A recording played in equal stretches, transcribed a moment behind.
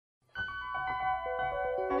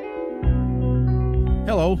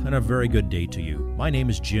Hello, and a very good day to you. My name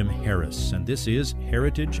is Jim Harris, and this is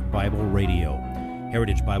Heritage Bible Radio.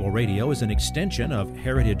 Heritage Bible Radio is an extension of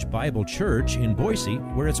Heritage Bible Church in Boise,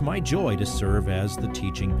 where it's my joy to serve as the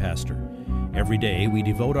teaching pastor. Every day, we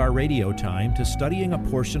devote our radio time to studying a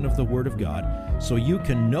portion of the Word of God so you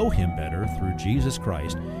can know Him better through Jesus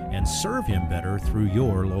Christ and serve Him better through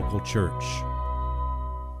your local church.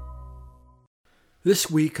 This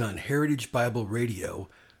week on Heritage Bible Radio,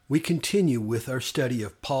 we continue with our study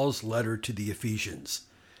of Paul's letter to the Ephesians.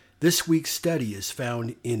 This week's study is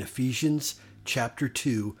found in Ephesians chapter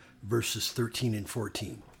 2, verses 13 and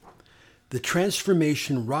 14. The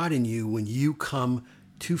transformation wrought in you when you come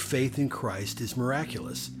to faith in Christ is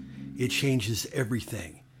miraculous. It changes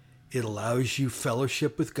everything. It allows you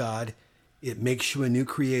fellowship with God. It makes you a new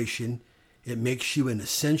creation. It makes you an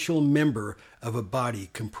essential member of a body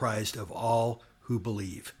comprised of all who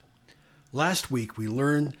believe. Last week, we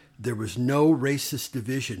learned there was no racist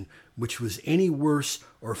division which was any worse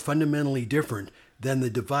or fundamentally different than the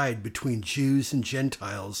divide between Jews and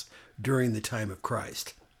Gentiles during the time of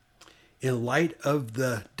Christ. In light of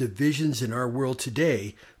the divisions in our world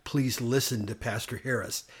today, please listen to Pastor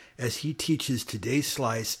Harris as he teaches today's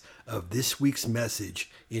slice of this week's message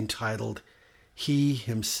entitled, He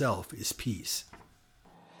Himself is Peace.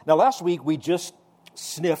 Now, last week, we just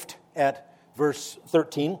sniffed at verse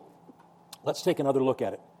 13. Let's take another look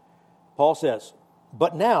at it. Paul says,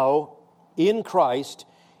 "But now, in Christ,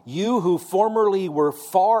 you who formerly were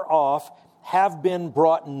far off have been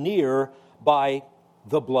brought near by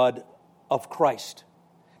the blood of Christ."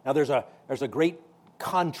 Now, there's a great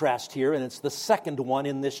contrast here, and it's the second one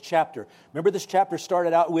in this chapter. Remember, this chapter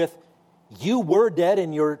started out with, you were dead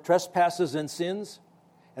in your trespasses and sins,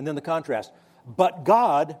 and then the contrast. But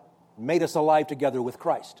God made us alive together with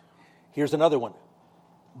Christ. Here's another one.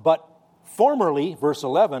 But formerly, verse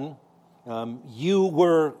 11, you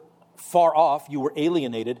were far off, you were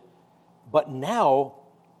alienated, but now,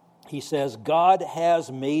 he says, God has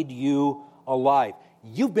made you alive.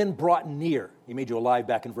 You've been brought near. He made you alive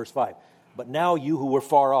back in verse 5. But now you who were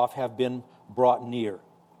far off have been brought near.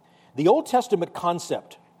 The Old Testament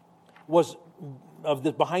concept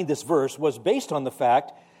behind this verse was based on the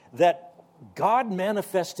fact that God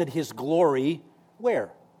manifested His glory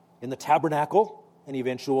where? In the tabernacle, and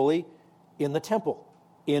eventually in the temple,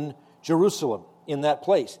 in Jerusalem, in that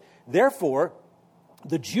place. Therefore,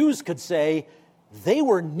 the Jews could say they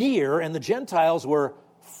were near and the Gentiles were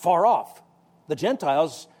far off. The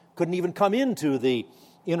Gentiles couldn't even come into the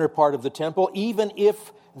inner part of the temple, even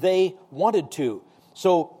if they wanted to.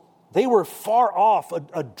 So they were far off,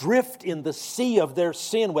 adrift in the sea of their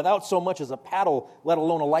sin without so much as a paddle, let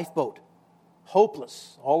alone a lifeboat.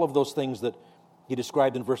 Hopeless. All of those things that he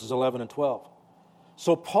described in verses 11 and 12.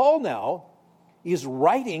 So Paul now is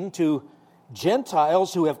writing to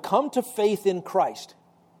Gentiles who have come to faith in Christ.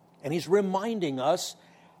 And he's reminding us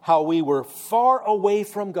how we were far away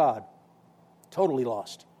from God, totally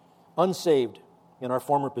lost, unsaved in our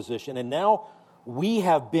former position. And now we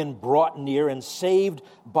have been brought near and saved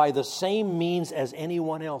by the same means as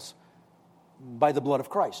anyone else, by the blood of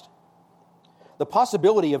Christ. The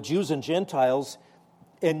possibility of Jews and Gentiles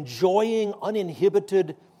enjoying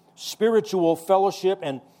uninhibited spiritual fellowship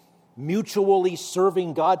and mutually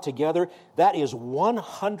serving God together, that is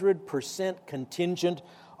 100% contingent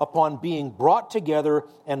upon being brought together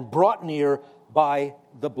and brought near by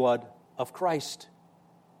the blood of Christ.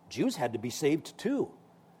 Jews had to be saved too,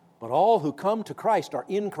 but all who come to Christ are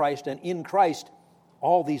in Christ, and in Christ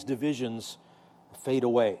all these divisions fade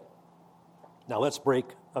away. Now let's break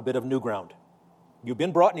a bit of new ground. You've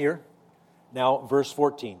been brought near. Now, verse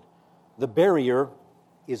 14. The barrier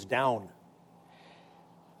is down.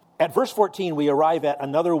 At verse 14, we arrive at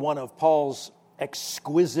another one of Paul's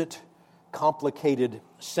exquisite, complicated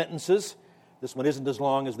sentences. This one isn't as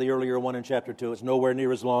long as the earlier one in chapter 2. It's nowhere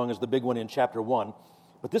near as long as the big one in chapter 1.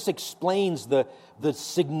 But this explains the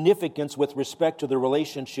significance with respect to the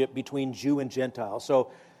relationship between Jew and Gentile.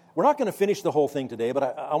 So we're not going to finish the whole thing today,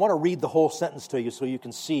 but I want to read the whole sentence to you so you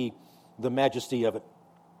can see the majesty of it.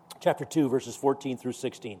 Chapter 2, verses 14 through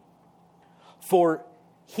 16. For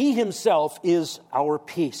He Himself is our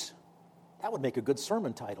peace. That would make a good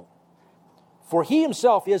sermon title. For He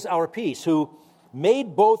Himself is our peace, who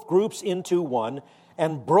made both groups into one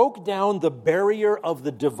and broke down the barrier of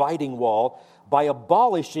the dividing wall by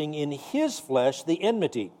abolishing in His flesh the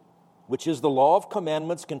enmity, which is the law of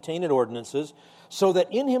commandments contained in ordinances, so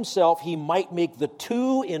that in Himself He might make the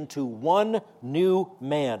two into one new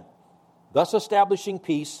man, thus establishing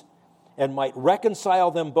peace, and might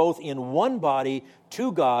reconcile them both in one body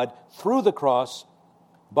to God through the cross,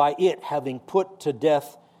 by it having put to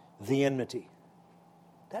death the enmity.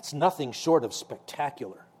 That's nothing short of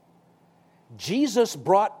spectacular. Jesus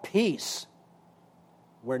brought peace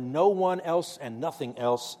where no one else and nothing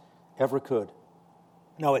else ever could.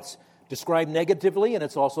 Now, it's described negatively and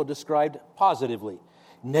it's also described positively.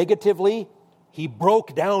 Negatively, he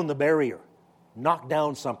broke down the barrier, knocked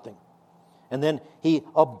down something. And then he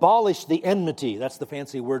abolished the enmity. That's the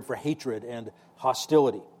fancy word for hatred and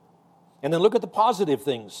hostility. And then look at the positive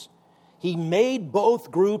things. He made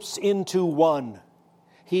both groups into one.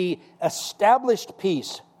 He established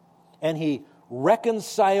peace, and he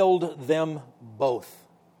reconciled them both.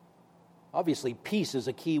 Obviously, peace is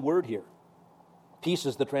a key word here. Peace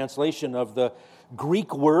is the translation of the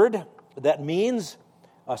Greek word that means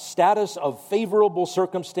a status of favorable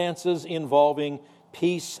circumstances involving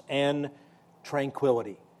peace and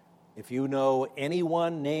tranquility. If you know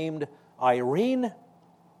anyone named Irene,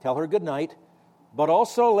 tell her good night, but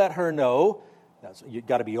also let her know, you've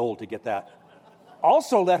got to be old to get that,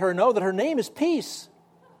 also let her know that her name is Peace.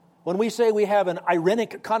 When we say we have an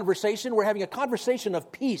Irenic conversation, we're having a conversation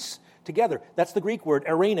of peace together. That's the Greek word,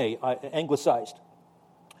 Irene, anglicized.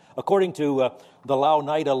 According to the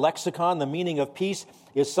Louw-Nida lexicon, the meaning of peace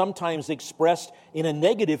is sometimes expressed in a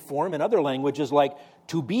negative form in other languages, like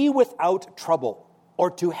to be without trouble,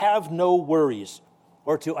 or to have no worries,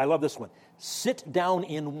 or to, I love this one, sit down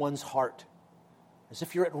in one's heart, as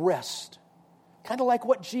if you're at rest. Kind of like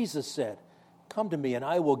what Jesus said, come to me and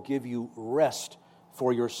I will give you rest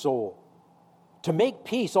for your soul. To make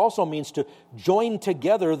peace also means to join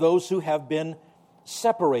together those who have been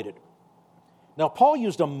separated. Now, Paul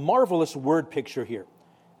used a marvelous word picture here,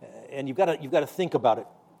 and you've got to think about it.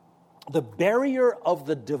 The barrier of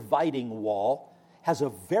the dividing wall has a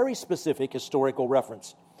very specific historical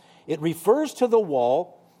reference. It refers to the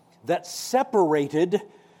wall that separated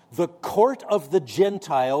the court of the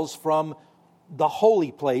Gentiles from the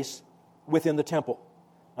holy place within the temple.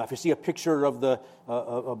 Now, if you see a picture of the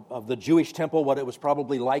Jewish temple, what it was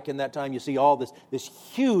probably like in that time, you see all this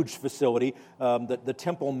huge facility. The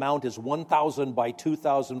Temple Mount is 1,000 by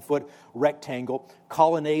 2,000 foot rectangle,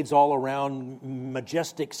 colonnades all around,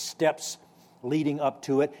 majestic steps leading up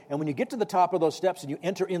to it. And when you get to the top of those steps and you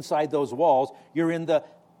enter inside those walls, you're in the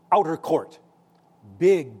outer court.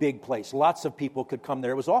 Big, big place. Lots of people could come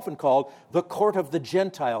there. It was often called the court of the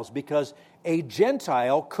Gentiles because a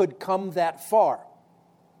Gentile could come that far.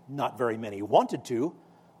 Not very many wanted to,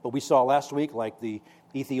 but we saw last week, like the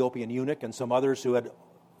Ethiopian eunuch and some others who had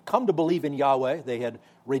come to believe in Yahweh. They had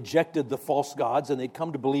rejected the false gods, and they'd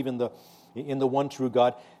come to believe in the one true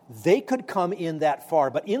God. They could come in that far,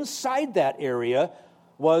 but inside that area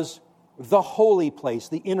was the holy place,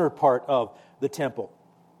 the inner part of the temple.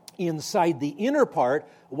 Inside the inner part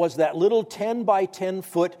was that little 10 by 10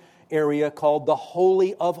 foot area called the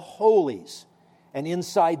Holy of Holies. And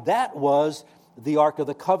inside that was the Ark of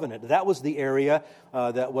the Covenant. That was the area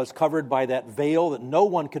that was covered by that veil, that no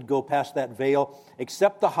one could go past that veil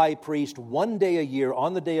except the high priest one day a year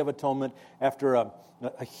on the Day of Atonement after a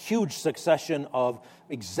huge succession of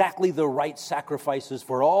exactly the right sacrifices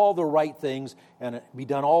for all the right things, and it be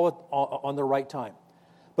done all on the right time.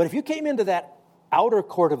 But if you came into that outer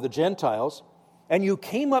court of the Gentiles and you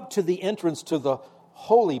came up to the entrance to the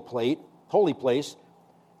holy place,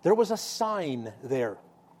 there was a sign there.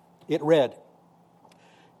 It read,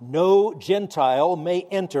 "No Gentile may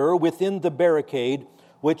enter within the barricade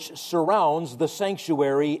which surrounds the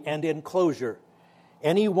sanctuary and enclosure.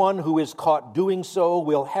 Anyone who is caught doing so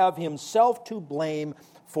will have himself to blame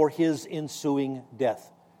for his ensuing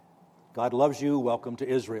death." God loves you. Welcome to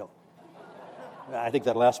Israel. I think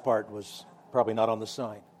that last part was probably not on the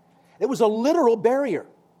sign. It was a literal barrier.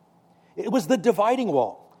 It was the dividing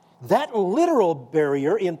wall. That literal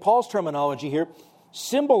barrier, in Paul's terminology here,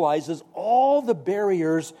 symbolizes all the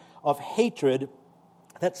barriers of hatred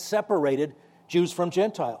that separated Jews from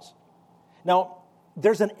Gentiles. Now,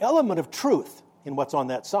 there's an element of truth in what's on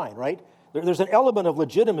that sign, right? There's an element of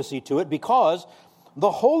legitimacy to it because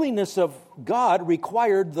the holiness of God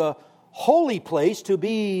required the holy place to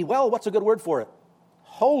be, well, what's a good word for it?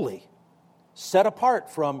 Holy, set apart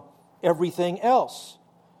from everything else.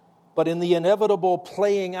 But in the inevitable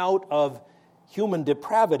playing out of human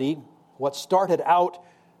depravity, what started out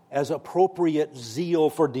as appropriate zeal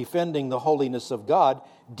for defending the holiness of God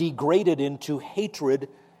degraded into hatred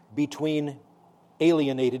between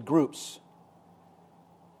alienated groups.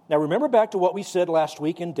 Now remember back to what we said last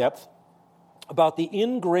week in depth about the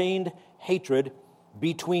ingrained hatred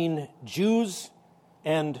between Jews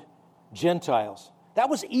and Gentiles. That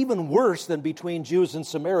was even worse than between Jews and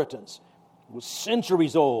Samaritans. It was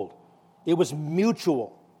centuries old. It was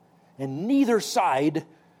mutual. And neither side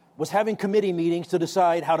was having committee meetings to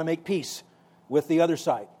decide how to make peace with the other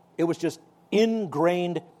side. It was just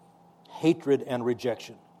ingrained hatred and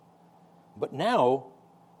rejection. But now,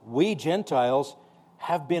 we Gentiles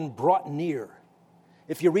have been brought near.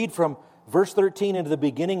 If you read from verse 13 into the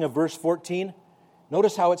beginning of verse 14,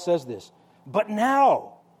 notice how it says this. But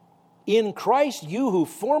now, in Christ, you who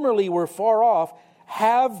formerly were far off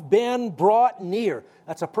have been brought near.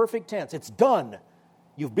 That's a perfect tense. It's done.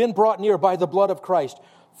 You've been brought near by the blood of Christ.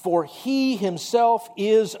 For He Himself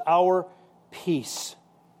is our peace.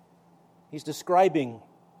 He's describing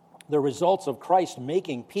the results of Christ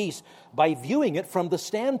making peace by viewing it from the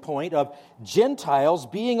standpoint of Gentiles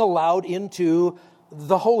being allowed into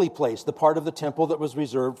the holy place, the part of the temple that was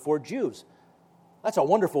reserved for Jews. That's a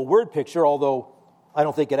wonderful word picture, although I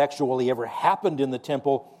don't think it actually ever happened in the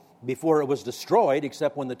temple before it was destroyed,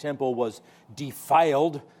 except when the temple was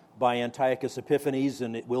defiled by Antiochus Epiphanes,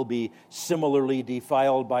 and it will be similarly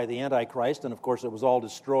defiled by the Antichrist, and of course it was all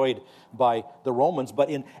destroyed by the Romans.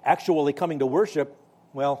 But in actually coming to worship,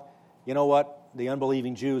 well, you know what? The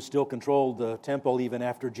unbelieving Jews still controlled the temple even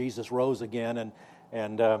after Jesus rose again,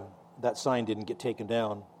 and that sign didn't get taken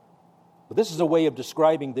down. But this is a way of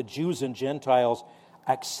describing that Jews and Gentiles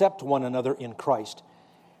accept one another in Christ.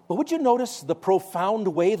 But would you notice the profound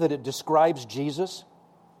way that it describes Jesus?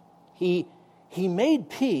 He made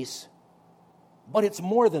peace, but it's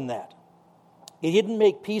more than that. He didn't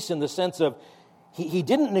make peace in the sense of, he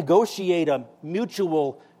didn't negotiate a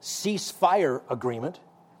mutual ceasefire agreement.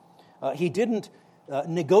 He didn't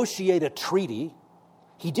negotiate a treaty.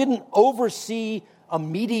 He didn't oversee a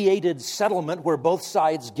mediated settlement where both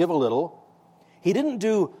sides give a little. He didn't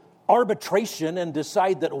do arbitration and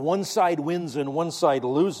decide that one side wins and one side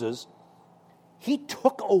loses. He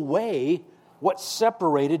took away what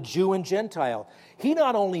separated Jew and Gentile. He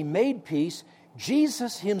not only made peace,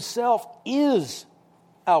 Jesus Himself is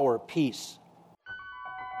our peace.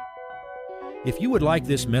 If you would like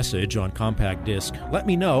this message on compact disc, let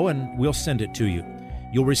me know and we'll send it to you.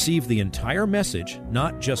 You'll receive the entire message,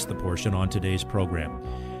 not just the portion on today's program.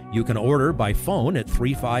 You can order by phone at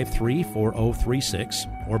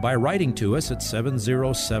 353-4036 or by writing to us at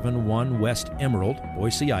 7071 West Emerald,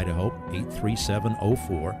 Boise, Idaho,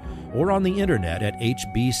 83704, or on the internet at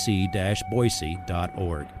hbc-boise.org.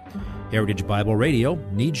 Heritage Bible Radio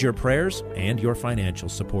needs your prayers and your financial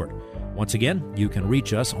support. Once again, you can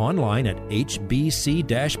reach us online at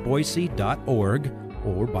hbc-boise.org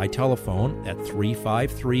or by telephone at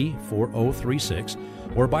 353-4036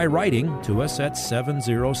 or by writing to us at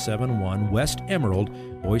 7071 West Emerald,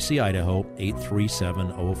 Boise, Idaho,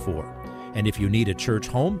 83704. And if you need a church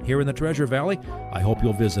home here in the Treasure Valley, I hope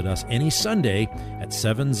you'll visit us any Sunday at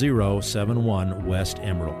 7071 West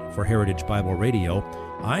Emerald. For Heritage Bible Radio,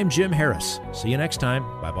 I'm Jim Harris. See you next time.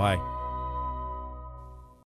 Bye-bye.